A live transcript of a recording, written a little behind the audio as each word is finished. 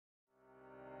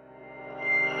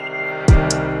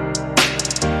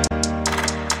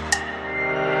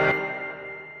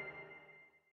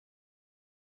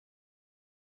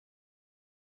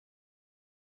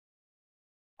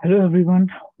Hello everyone,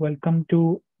 welcome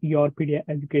to YourPedia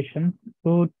Education.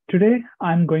 So today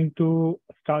I'm going to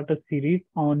start a series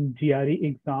on GRE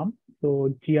exam.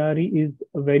 So GRE is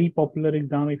a very popular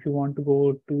exam if you want to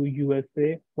go to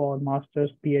USA for master's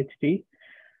PhD.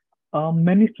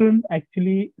 Many students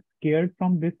actually scared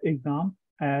from this exam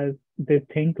as they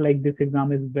think like this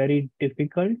exam is very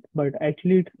difficult, but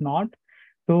actually it's not.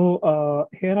 So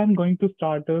here I'm going to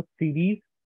start a series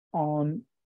on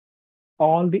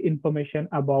all the information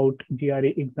about GRE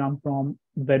exam from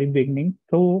very beginning.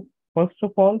 So first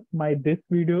of all, my this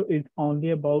video is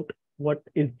only about what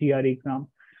is GRE exam.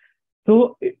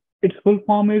 So its full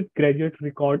form is Graduate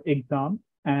Record Exam,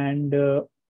 and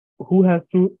who has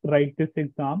to write this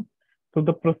exam? So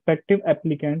the prospective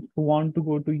applicants who want to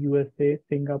go to USA,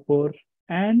 Singapore,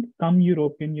 and some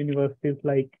European universities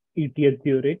like ETH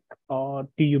Zurich or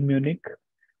TU Munich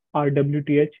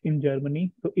RWTH in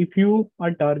Germany. So if you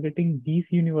are targeting these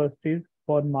universities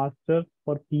for master's,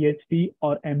 for PhD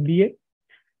or MBA,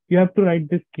 you have to write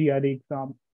this GRE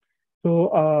exam.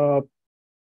 So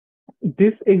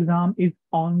this exam is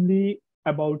only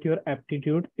about your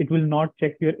aptitude. It will not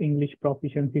check your English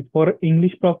proficiency. For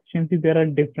English proficiency, there are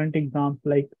different exams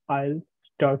like IELTS,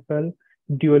 TOEFL,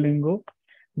 Duolingo.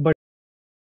 But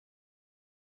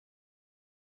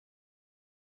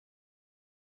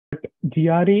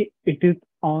GRE, it is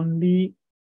only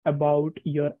about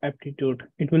your aptitude.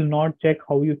 It will not check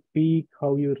how you speak,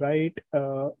 how you write.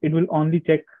 It will only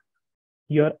check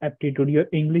your aptitude, your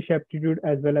English aptitude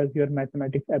as well as your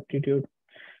mathematics aptitude.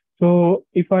 So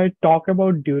if I talk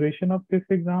about duration of this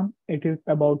exam, it is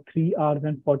about 3 hours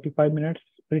and 45 minutes,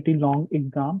 pretty long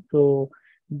exam. So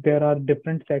there are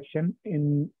different sections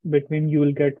in between. You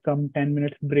will get some 10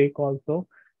 minutes break also,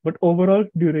 but overall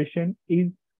duration is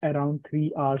around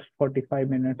 3 hours 45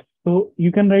 minutes. So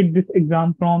you can write this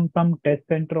exam from some test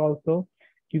center also.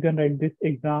 You can write this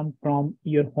exam from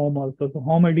your home also. So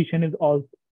home edition is also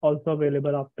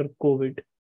available after COVID.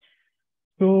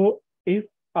 So if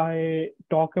I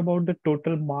talk about the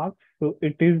total marks, so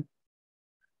it is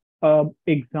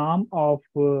exam of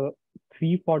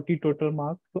 340 total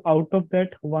marks. So out of that,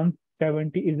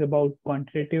 170 is about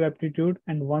quantitative aptitude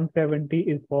and 170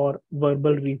 is for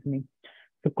verbal reasoning.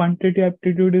 So quantitative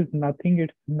aptitude is nothing,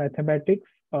 it's mathematics,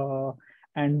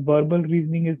 and verbal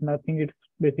reasoning is nothing, it's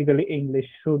basically English.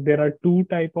 So there are two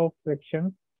type of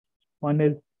sections. One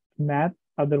is math,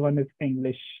 other one is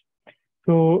English.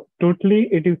 So totally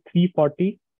it is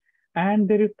 340. And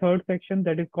there is third section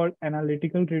that is called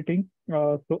analytical rating.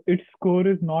 So its score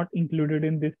is not included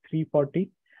in this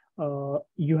 340.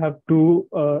 You have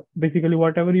to basically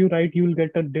whatever you write, you will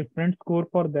get a different score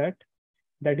for that.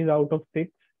 That is out of 6.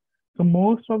 So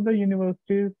most of the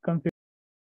universities consider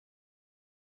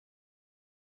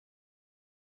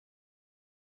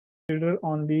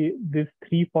only this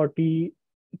 340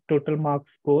 total mark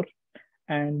score,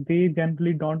 and they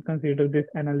generally don't consider this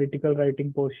analytical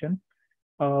writing portion.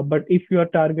 But if you are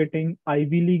targeting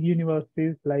Ivy League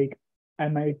universities like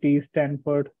MIT,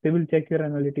 Stanford, they will check your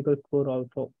analytical score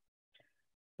also.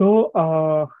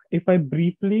 So if I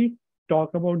briefly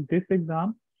talk about this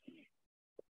exam,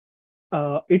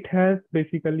 it has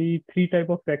basically three type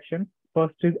of sections.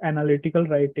 First is analytical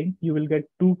writing. You will get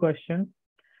 2 questions.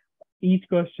 Each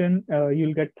question,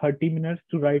 you'll get 30 minutes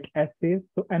to write essays.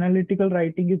 So analytical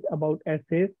writing is about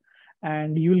essays,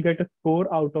 and you will get a score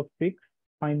out of 6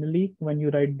 finally when you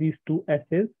write these 2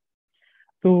 essays.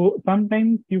 So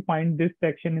sometimes you find this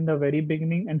section in the very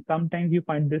beginning, and sometimes you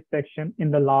find this section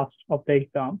in the last of the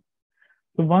exam.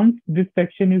 So once this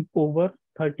section is over,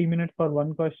 30 minutes for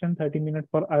one question, 30 minutes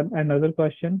for another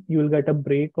question, you will get a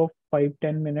break of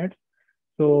 5-10 minutes.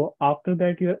 So after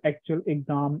that, your actual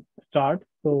exam starts.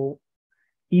 So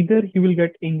either you will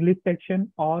get English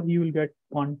section or you will get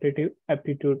quantitative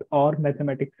aptitude or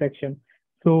mathematics section.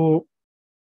 So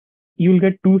you will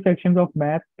get 2 sections of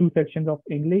math, 2 sections of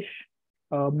English.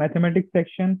 Mathematics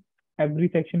section, every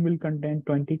section will contain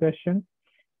 20 questions.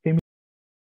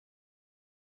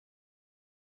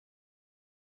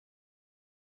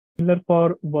 Similar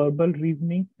for verbal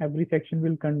reasoning, every section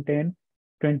will contain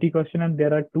 20 questions and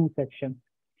there are 2 sections.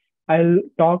 I'll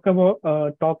talk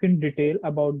in detail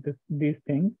about these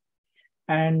things.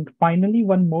 And finally,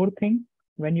 one more thing,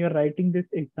 when you're writing this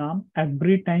exam,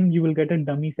 every time you will get a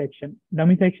dummy section.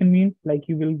 Dummy section means like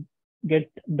you will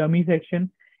get dummy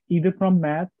section either from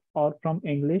math or from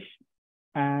English,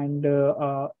 and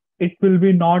it will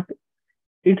be not,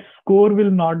 its score will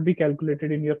not be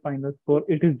calculated in your final score.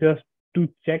 It is just to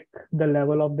check the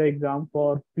level of the exam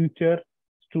for future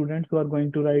students who are going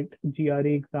to write GRE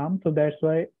exam. So that's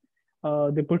why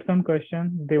they put some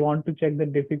questions. They want to check the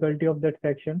difficulty of that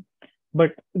section.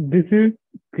 But this is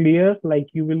clear, like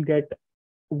you will get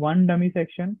one dummy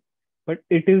section, but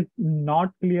it is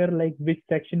not clear like which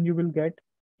section you will get.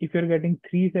 If you're getting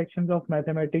three sections of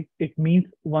mathematics, it means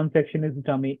one section is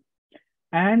dummy.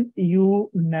 And you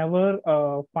never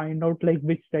find out like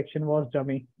which section was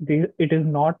dummy. It is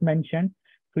not mentioned.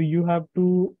 So you have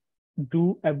to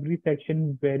do every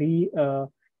section very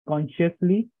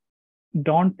consciously.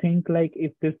 Don't think like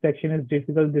if this section is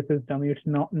difficult, this is dummy. It's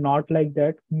not like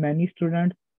that. Many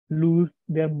students lose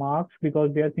their marks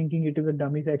because they are thinking it is a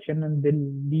dummy section and they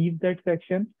leave that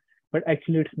section, but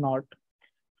actually it's not.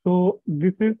 So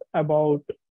this is about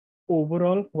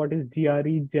overall what is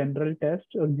GRE general test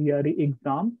or GRE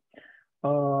exam.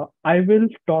 I will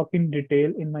talk in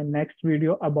detail in my next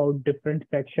video about different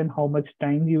section, how much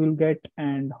time you will get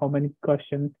and how many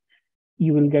questions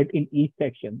you will get in each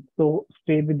section. So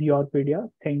stay with YourPedia.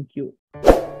 Thank you.